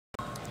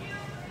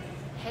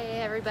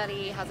Hey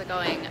everybody, how's it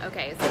going?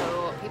 Okay,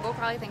 so people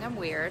probably think I'm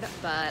weird,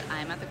 but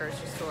I'm at the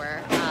grocery store.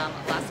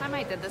 Last time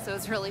I did this, it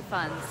was really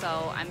fun,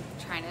 so I'm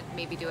trying to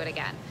maybe do it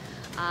again.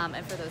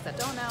 And for those that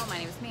don't know, my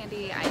name is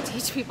Mandy. I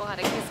teach people how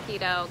to kiss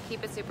keto,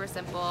 keep it super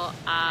simple,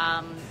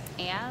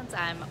 and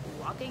I'm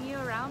walking you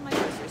around my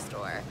grocery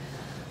store.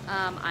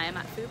 I am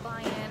at Food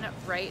Lion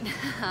right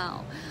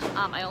now.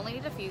 I only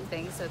need a few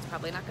things, so it's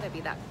probably not going to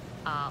be that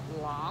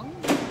long.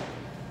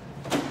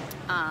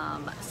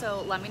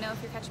 So let me know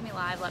if you're catching me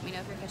live, let me know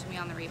if you're catching me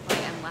on the replay,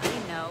 and let me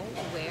know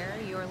where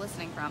you're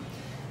listening from.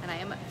 And I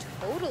am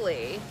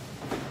totally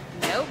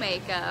no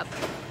makeup,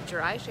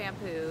 dry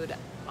shampooed,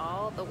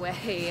 all the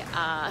way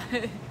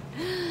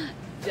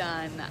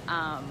done,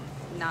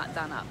 not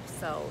done up.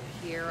 So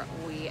here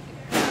we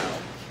go.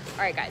 All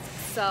right guys,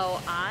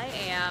 so I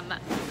am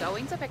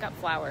going to pick up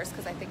flowers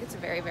because I think it's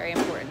very, very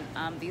important.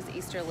 These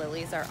Easter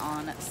lilies are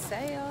on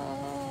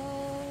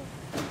sale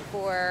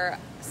for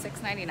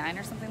 $6.99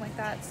 or something like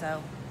that.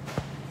 So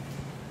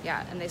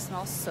yeah, and they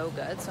smell so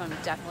good, so I'm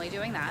definitely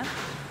doing that.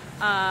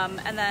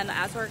 And then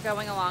as we're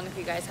going along, if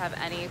you guys have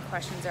any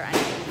questions or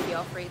anything,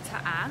 feel free to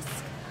ask.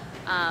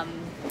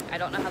 I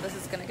don't know how this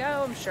is gonna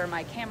go. I'm sure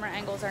my camera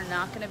angles are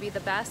not gonna be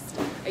the best.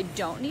 I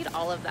don't need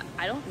all of that.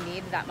 I don't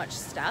need that much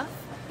stuff.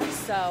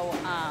 So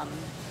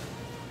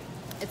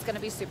it's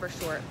gonna be super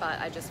short, but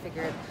I just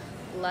figured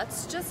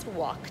let's just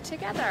walk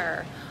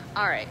together.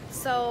 All right,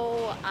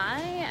 so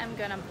I am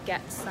gonna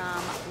get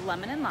some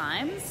lemon and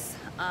limes.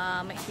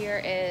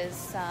 Here is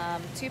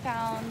some 2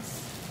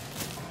 pounds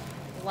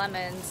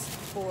lemons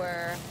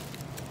for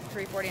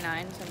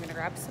 $3.49. So I'm gonna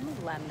grab some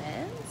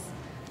lemons,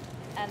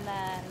 and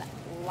then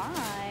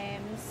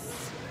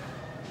limes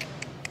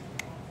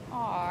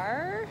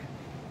are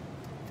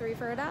 3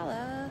 for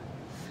 $1.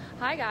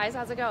 Hi guys,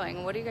 how's it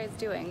going? What are you guys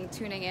doing?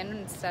 Tuning in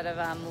instead of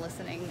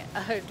listening,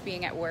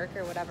 being at work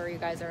or whatever you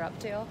guys are up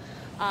to.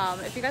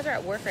 If you guys are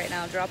at work right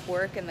now, drop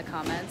work in the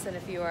comments, and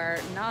if you are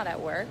not at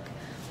work,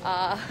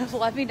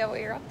 let me know what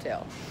you're up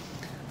to.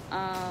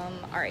 All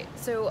right,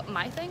 so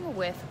my thing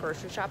with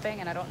grocery shopping,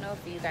 and I don't know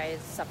if you guys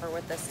suffer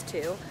with this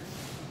too,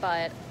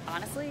 but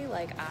honestly,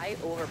 like I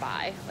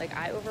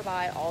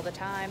overbuy all the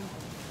time.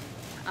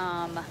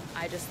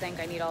 I just think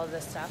I need all of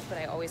this stuff, but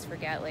I always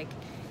forget, like,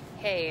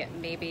 hey,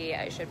 maybe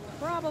I should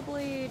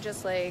probably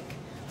just like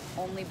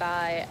only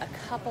buy a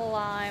couple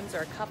limes or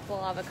a couple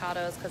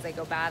avocados because they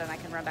go bad and I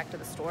can run back to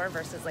the store,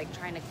 versus like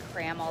trying to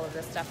cram all of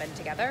this stuff in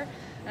together,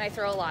 and I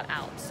throw a lot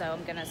out. So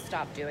I'm gonna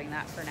stop doing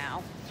that for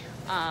now.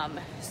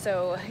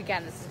 So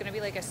again, this is gonna be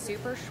like a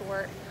super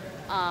short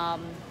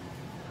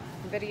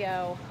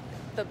video.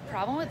 The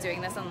problem with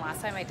doing this, and the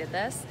last time I did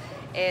this,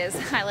 is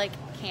I like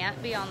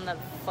can't be on the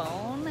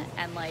phone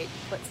and like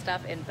put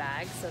stuff in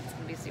bags, so it's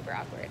gonna be super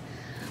awkward.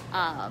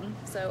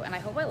 And I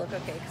hope I look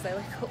okay, because I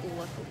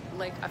look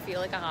like I feel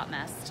like a hot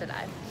mess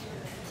today.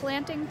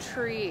 Planting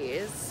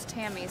trees,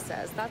 Tammy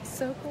says, that's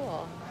so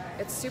cool.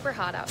 It's super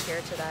hot out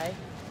here today.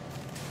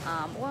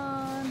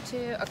 1,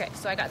 2, okay,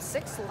 so I got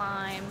 6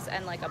 limes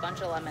and like a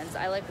bunch of lemons.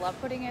 I like love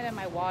putting it in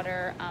my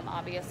water.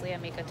 Obviously I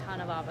make a ton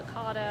of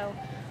avocado,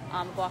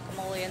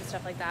 guacamole and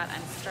stuff like that.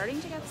 I'm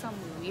starting to get some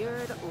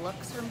weird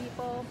looks from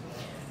people,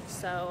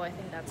 so I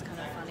think that's kind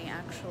of funny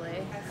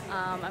actually.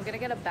 I'm gonna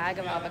get a bag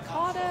of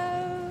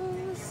avocados.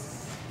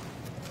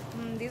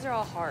 These are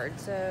all hard,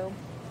 so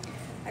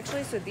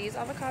actually, so these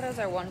avocados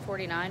are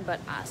 $1.49, but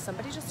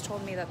somebody just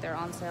told me that they're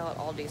on sale at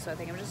Aldi, so I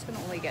think I'm just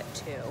gonna only get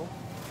 2.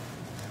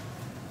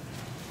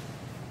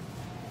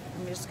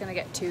 I'm just gonna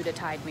get 2 to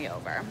tide me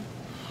over.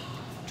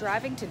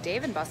 Driving to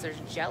Dave & Buster's,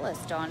 jealous,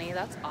 Donnie,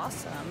 that's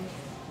awesome.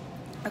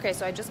 Okay,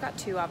 so I just got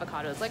 2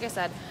 avocados. Like I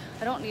said,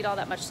 I don't need all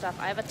that much stuff.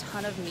 I have a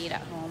ton of meat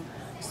at home,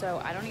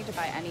 so I don't need to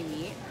buy any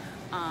meat.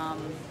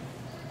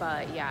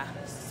 But yeah,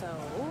 so,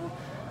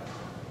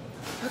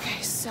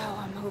 okay, so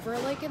I'm over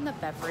like in the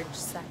beverage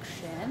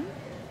section.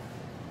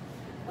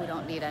 We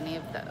don't need any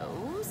of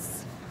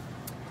those.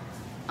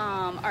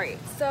 All right,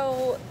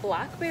 so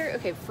blackberry,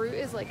 okay, fruit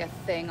is like a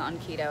thing on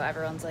keto.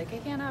 Everyone's like, I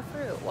can't have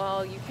fruit.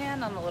 Well, you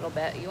can on a little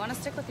bit. You wanna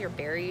stick with your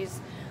berries.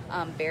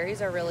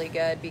 Berries are really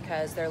good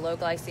because they're low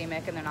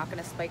glycemic and they're not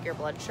gonna spike your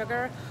blood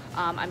sugar.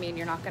 I mean,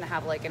 you're not gonna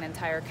have like an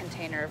entire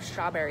container of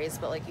strawberries,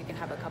 but like you can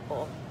have a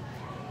couple.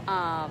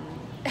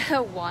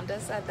 Wanda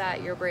said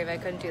that, you're brave, I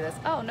couldn't do this.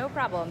 Oh, no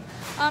problem.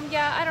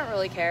 Yeah, I don't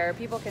really care.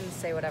 People can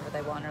say whatever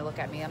they want or look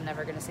at me. I'm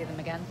never gonna see them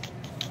again.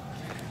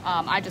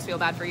 I just feel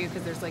bad for you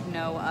because there's like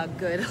no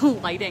good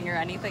lighting or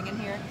anything in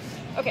here.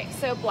 Okay,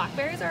 so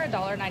blackberries are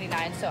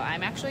 $1.99, so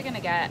I'm actually gonna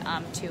get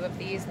 2 of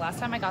these. Last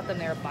time I got them,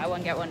 they were buy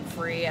one, get one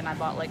free, and I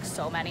bought like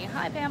so many.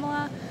 Hi,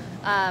 Pamela.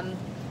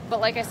 But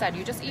like I said,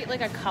 you just eat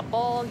like a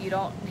couple. You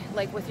don't,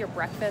 like with your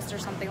breakfast or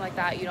something like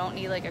that, you don't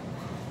need like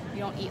you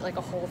don't eat like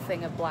a whole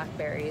thing of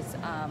blackberries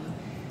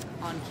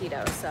on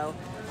keto. So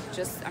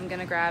just, I'm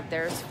gonna grab,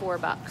 there's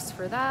 $4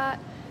 for that.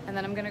 And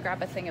then I'm gonna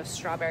grab a thing of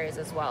strawberries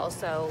as well.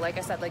 So like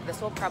I said, like this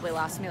will probably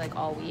last me like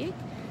all week.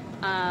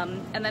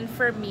 And then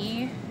for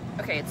me,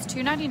 okay, it's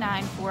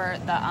 $2.99 for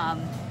the,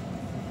 I'm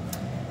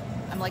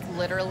like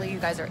literally, you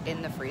guys are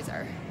in the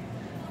freezer.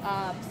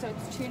 So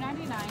it's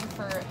 $2.99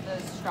 for the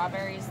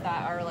strawberries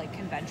that are like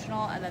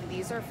conventional, and then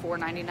these are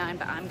 $4.99,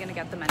 but I'm gonna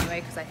get them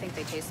anyway because I think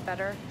they taste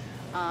better,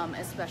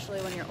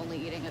 especially when you're only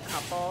eating a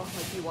couple.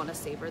 Like, you want to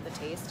savor the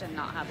taste and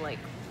not have like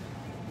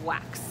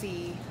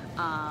waxy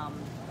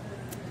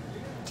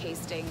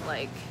tasting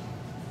like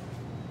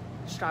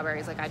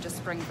strawberries. Like, I just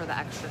spring for the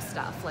extra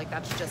stuff. Like,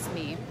 that's just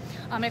me.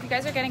 If you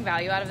guys are getting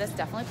value out of this,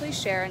 definitely please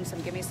share and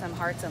give me some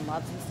hearts and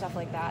loves and stuff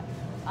like that.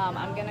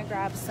 I'm gonna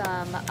grab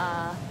some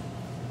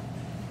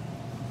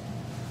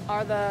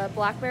are the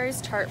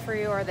blackberries tart for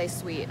you, or are they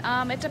sweet?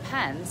 It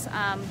depends.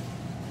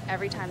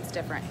 Every time's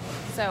different.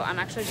 So I'm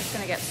actually just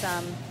gonna get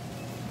some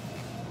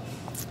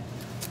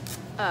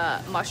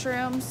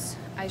mushrooms.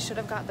 I should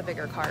have got the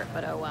bigger cart,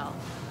 but oh well.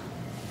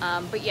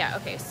 But yeah,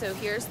 okay, so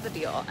here's the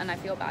deal, and I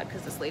feel bad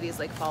because this lady's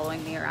like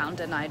following me around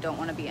and I don't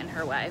want to be in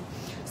her way.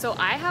 So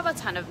I have a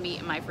ton of meat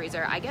in my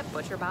freezer. I get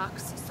butcher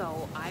box,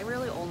 so I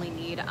really only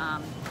need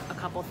a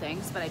couple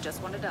things, but I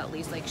just wanted to at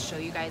least like show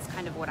you guys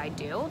kind of what I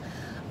do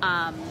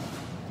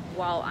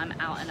while I'm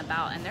out and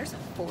about. And there's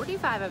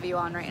 45 of you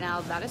on right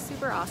now. That is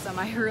super awesome.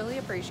 I really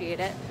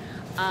appreciate it.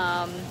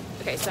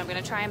 Okay, so I'm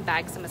gonna try and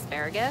bag some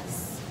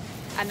asparagus.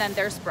 And then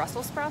there's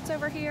Brussels sprouts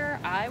over here.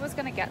 I was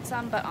gonna get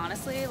some, but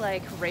honestly,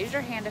 like, raise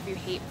your hand if you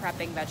hate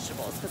prepping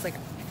vegetables. Cause like,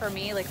 for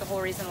me, like, the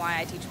whole reason why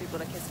I teach people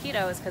to kiss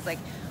keto is cause like,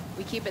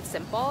 we keep it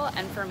simple.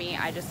 And for me,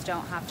 I just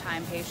don't have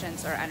time,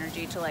 patience, or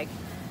energy to like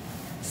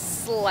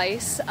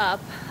slice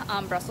up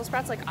Brussels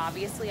sprouts. Like,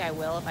 obviously I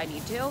will if I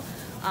need to,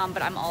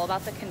 but I'm all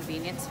about the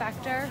convenience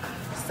factor.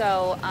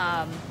 So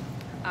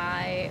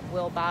I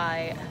will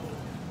buy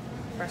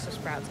Brussels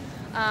sprouts.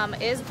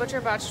 Is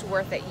ButcherBox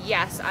worth it?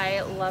 Yes,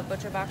 I love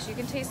ButcherBox. You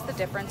can taste the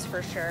difference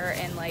for sure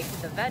in like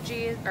the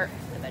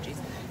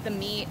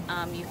meat.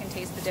 You can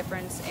taste the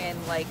difference in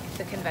like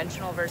the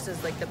conventional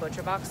versus like the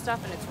ButcherBox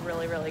stuff, and it's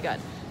really, really good.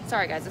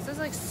 Sorry guys, this is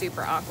like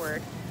super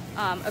awkward.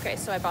 Okay,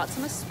 so I bought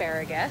some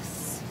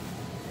asparagus.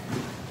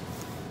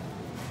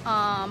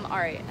 All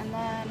right, and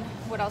then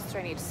what else do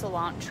I need?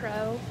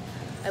 Cilantro.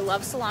 I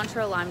love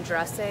cilantro lime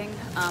dressing.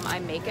 I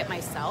make it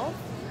myself.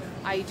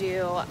 I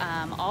do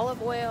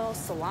olive oil,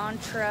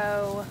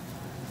 cilantro,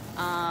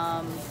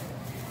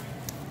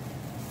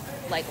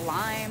 like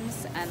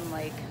limes, and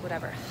like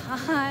whatever.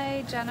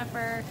 Hi,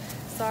 Jennifer.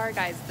 Sorry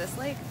guys, this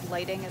like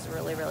lighting is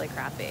really, really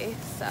crappy.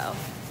 So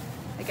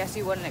I guess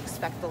you wouldn't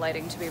expect the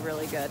lighting to be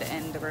really good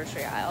in the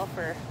grocery aisle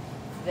for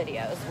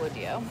videos, would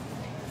you?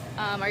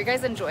 Are you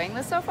guys enjoying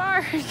this so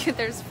far?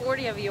 There's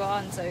 40 of you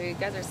on, so you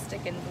guys are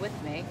sticking with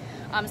me.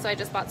 So I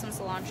just bought some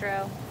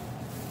cilantro.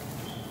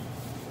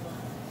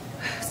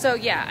 So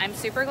yeah, I'm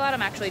super glad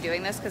I'm actually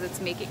doing this because it's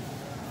making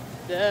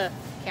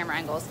camera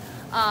angles.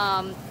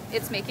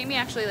 It's making me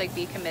actually like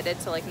be committed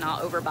to like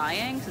not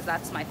overbuying, because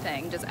that's my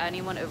thing. Does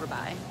anyone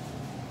overbuy?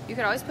 You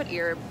could always put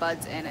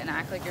earbuds in and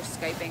act like you're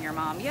Skyping your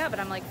mom. Yeah, but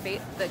I'm like,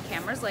 the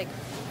camera's like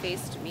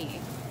faced me.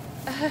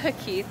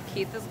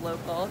 Keith is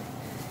local.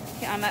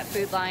 I'm at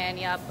Food Lion.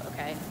 Yep.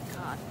 Okay.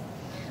 God.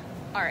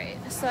 All right.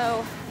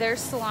 So there's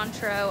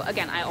cilantro.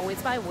 Again, I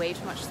always buy way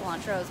too much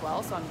cilantro as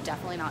well, so I'm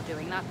definitely not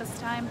doing that this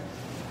time.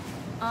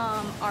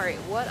 All right,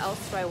 what else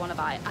do I want to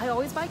buy? I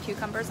always buy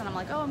cucumbers, and I'm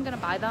like, oh, I'm gonna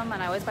buy them,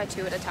 and I always buy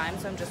 2 at a time,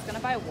 so I'm just gonna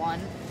buy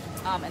 1,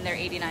 and they're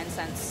 89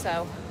 cents,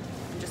 so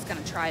I'm just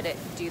gonna try to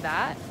do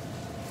that.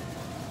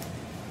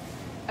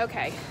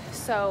 Okay,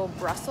 so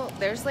Brussels,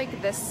 there's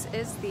like, this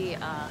is the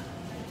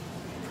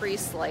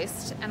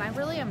pre-sliced, and I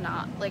really am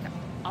not, like,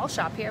 I'll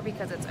shop here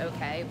because it's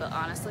okay, but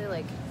honestly,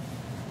 like,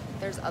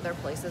 there's other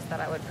places that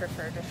I would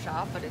prefer to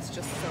shop, but it's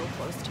just so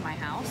close to my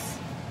house.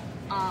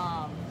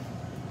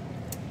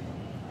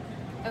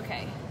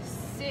 Okay,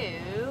 so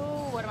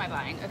what am I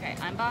buying? Okay,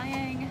 I'm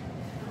buying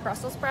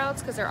Brussels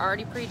sprouts because they're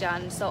already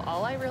pre-done. So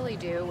all I really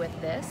do with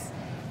this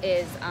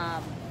is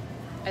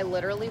I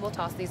literally will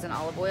toss these in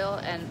olive oil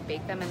and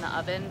bake them in the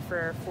oven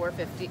for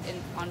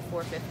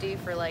 450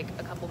 for like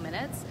a couple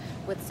minutes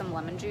with some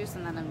lemon juice,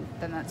 and then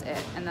that's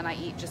it. And then I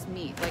eat just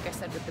meat. Like I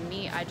said, with the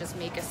meat, I just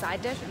make a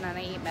side dish, and then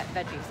I eat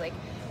veggies. Like,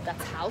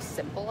 that's how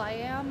simple I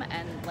am,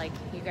 and like,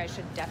 you guys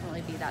should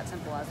definitely be that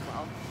simple as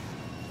well.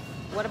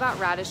 What about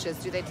radishes?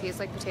 Do they taste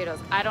like potatoes?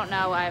 I don't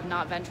know. I have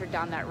not ventured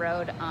down that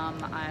road.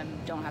 I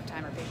don't have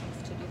time or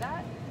patience to do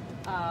that.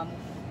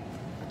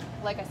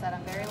 Like I said,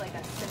 I'm very like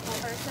a simple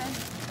person.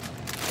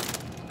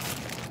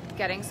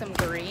 Getting some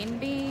green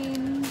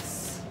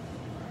beans.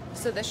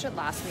 So this should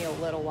last me a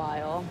little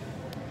while.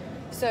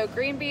 So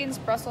green beans,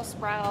 Brussels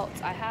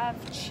sprouts. I have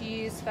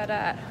cheese feta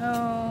at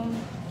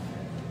home.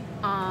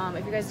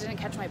 If you guys didn't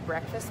catch my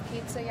breakfast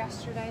pizza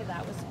yesterday,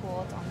 that was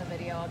cool. It's on the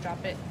video. I'll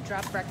drop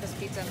breakfast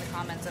pizza in the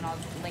comments, and I'll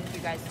link you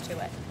guys to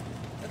it.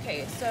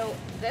 Okay, so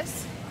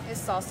this is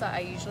salsa I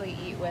usually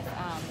eat with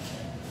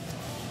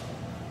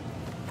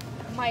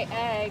my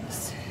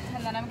eggs,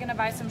 and then I'm gonna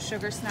buy some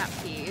sugar snap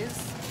peas.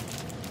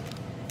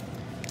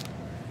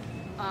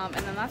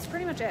 And then that's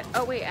pretty much it.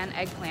 Oh wait, and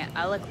eggplant.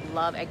 I like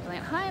love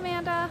eggplant. Hi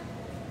Amanda.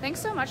 Thanks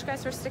so much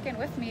guys for sticking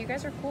with me. You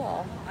guys are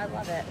cool. I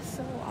love it. It's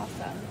so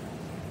awesome.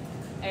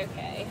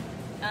 Okay,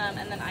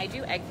 And then I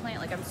do eggplant.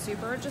 Like I'm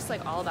super just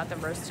like all about the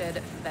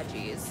roasted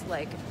veggies.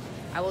 Like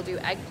I will do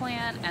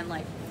eggplant and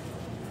like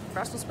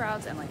Brussels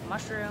sprouts and like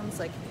mushrooms,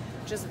 like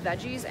just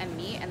veggies and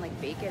meat, and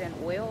like bake it in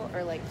oil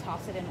or like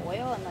toss it in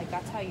oil, and like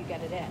that's how you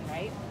get it in,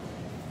 right?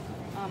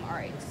 All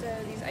right, so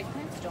these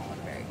eggplants don't look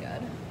very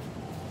good.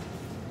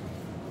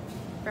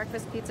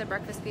 Breakfast pizza,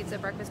 breakfast pizza,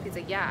 breakfast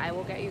pizza. Yeah, I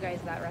will get you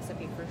guys that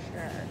recipe for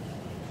sure.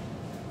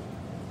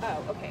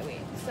 Oh, okay,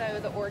 wait. So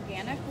the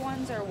organic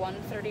ones are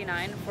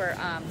 $1.39 for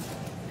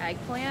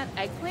eggplant.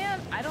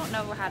 Eggplant, I don't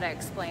know how to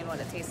explain what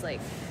it tastes like.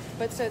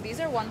 But so these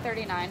are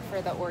 $1.39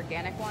 for the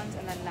organic ones,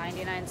 and then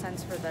 99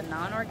 cents for the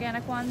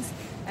non-organic ones.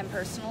 And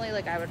personally,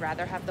 like I would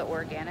rather have the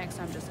organic,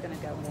 so I'm just gonna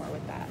go more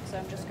with that. So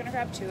I'm just gonna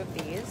grab 2 of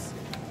these.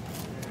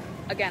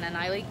 Again, and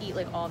I like eat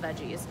like all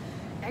veggies.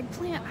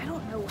 Eggplant, I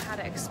don't know how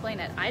to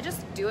explain it. I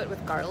just do it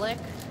with garlic,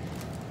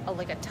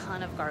 like a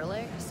ton of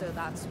garlic. So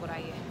that's what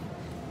I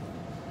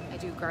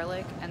do,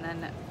 garlic, and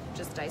then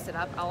just dice it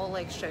up. I'll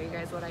like show you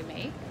guys what I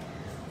make.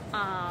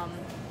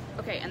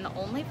 Okay, and the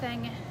only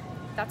thing,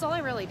 that's all I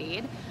really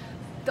need.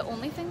 The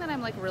only thing that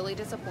I'm like really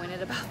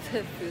disappointed about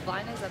the food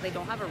line is that they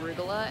don't have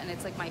arugula, and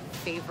it's like my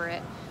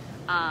favorite,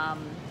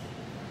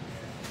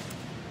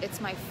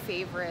 it's my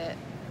favorite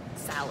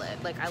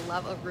salad. Like I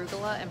love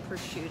arugula and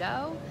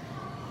prosciutto,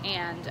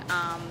 and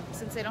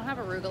since they don't have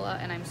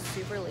arugula and I'm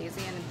super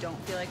lazy and don't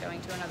feel like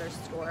going to another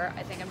store,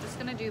 I think I'm just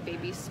gonna do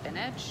baby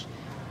spinach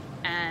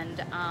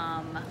and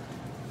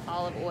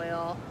olive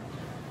oil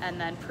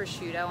and then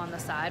prosciutto on the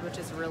side, which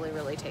is really,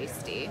 really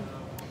tasty.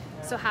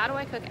 So how do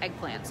I cook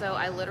eggplant? So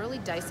I literally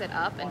dice it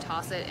up and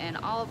toss it in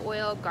olive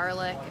oil,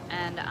 garlic,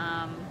 and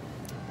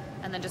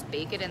then just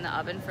bake it in the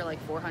oven for like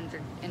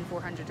 400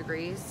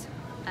 degrees.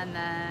 And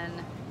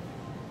then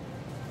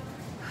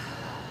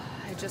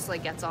it just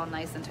like gets all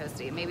nice and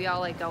toasty. Maybe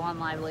I'll like go on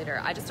live later.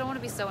 I just don't want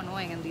to be so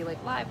annoying and be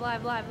like live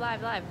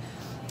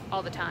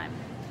all the time.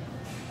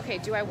 Okay,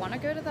 do I want to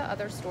go to the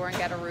other store and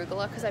get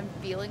arugula? Because I'm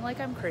feeling like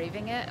I'm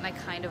craving it and I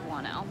kind of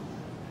want to.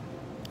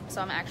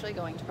 So I'm actually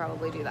going to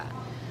probably do that.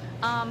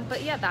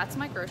 But yeah, that's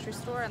my grocery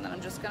store, and then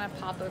I'm just gonna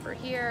pop over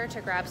here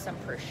to grab some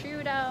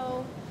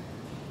prosciutto.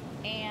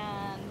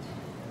 And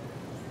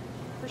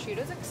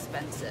prosciutto's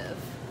expensive,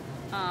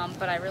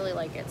 but I really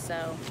like it,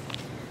 so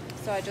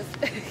I just,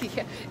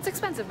 yeah, it's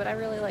expensive, but I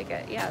really like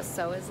it. Yeah,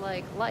 so is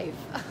like life.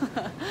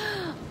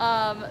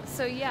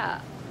 So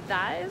yeah,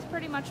 that is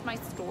pretty much my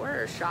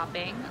store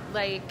shopping.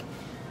 Like,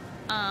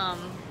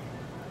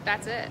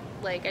 that's it.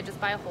 Like, I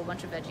just buy a whole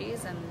bunch of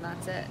veggies and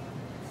that's it.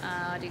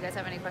 Do you guys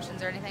have any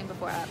questions or anything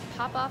before I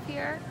pop off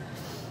here?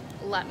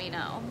 Let me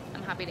know.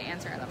 I'm happy to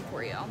answer them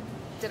for you.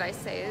 Did I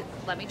say,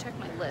 let me check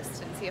my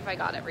list and see if I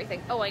got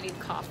everything. Oh, I need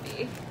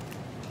coffee.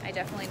 I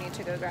definitely need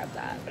to go grab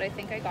that, but I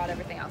think I got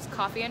everything else.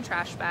 Coffee and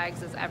trash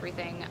bags is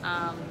everything.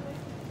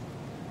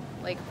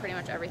 Like pretty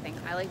much everything.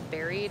 I like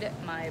buried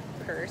my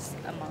purse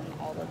among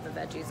all of the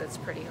veggies. It's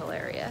pretty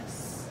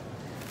hilarious.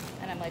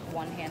 And I'm like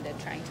one-handed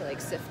trying to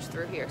like sift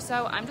through here.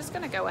 So I'm just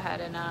gonna go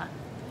ahead and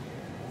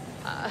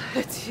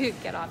to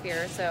get off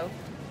here. So,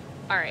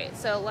 all right,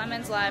 so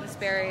lemons, limes,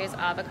 berries,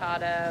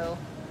 avocado,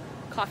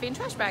 coffee, and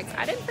trash bags.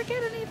 I didn't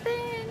forget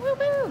anything. Woo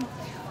woo.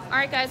 All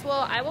right, guys,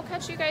 well, I will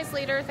catch you guys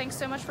later. Thanks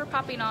so much for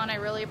popping on. I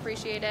really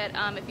appreciate it.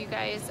 If you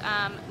guys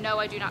know,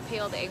 I do not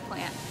peel the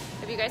eggplant.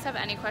 If you guys have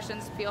any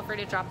questions, feel free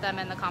to drop them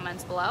in the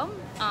comments below.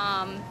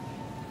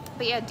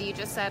 But yeah, Dee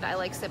just said I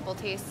like simple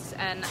tastes,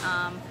 and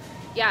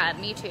yeah,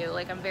 me too.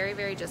 Like, I'm very,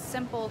 very just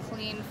simple,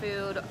 clean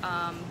food,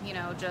 you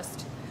know,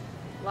 just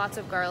lots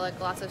of garlic,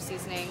 lots of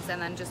seasonings, and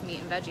then just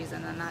meat and veggies,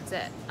 and then that's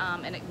it.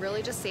 And it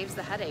really just saves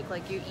the headache.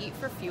 Like, you eat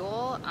for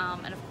fuel,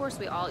 and of course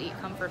we all eat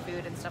comfort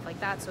food and stuff like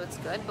that, so it's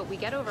good, but we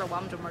get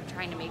overwhelmed when we're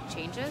trying to make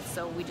changes,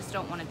 so we just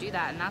don't want to do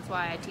that. And that's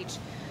why I teach,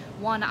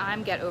 one,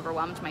 I'm get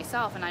overwhelmed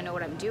myself and I know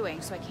what I'm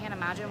doing, so I can't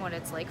imagine what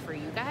it's like for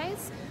you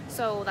guys.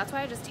 So that's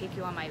why I just take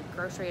you on my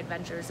grocery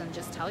adventures and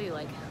just tell you,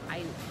 like,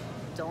 I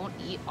don't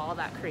eat all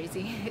that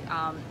crazy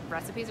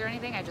recipes or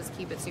anything. I just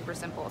keep it super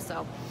simple.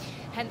 So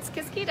hence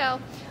KISSKeto. All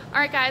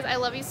right, guys, I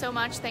love you so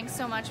much. Thanks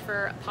so much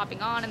for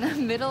popping on in the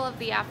middle of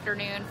the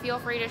afternoon. Feel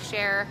free to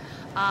share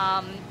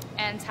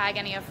and tag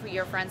any of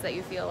your friends that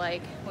you feel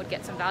like would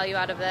get some value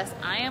out of this.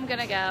 I am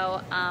gonna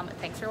go.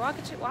 Thanks for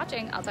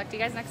watching. I'll talk to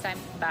you guys next time.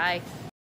 Bye.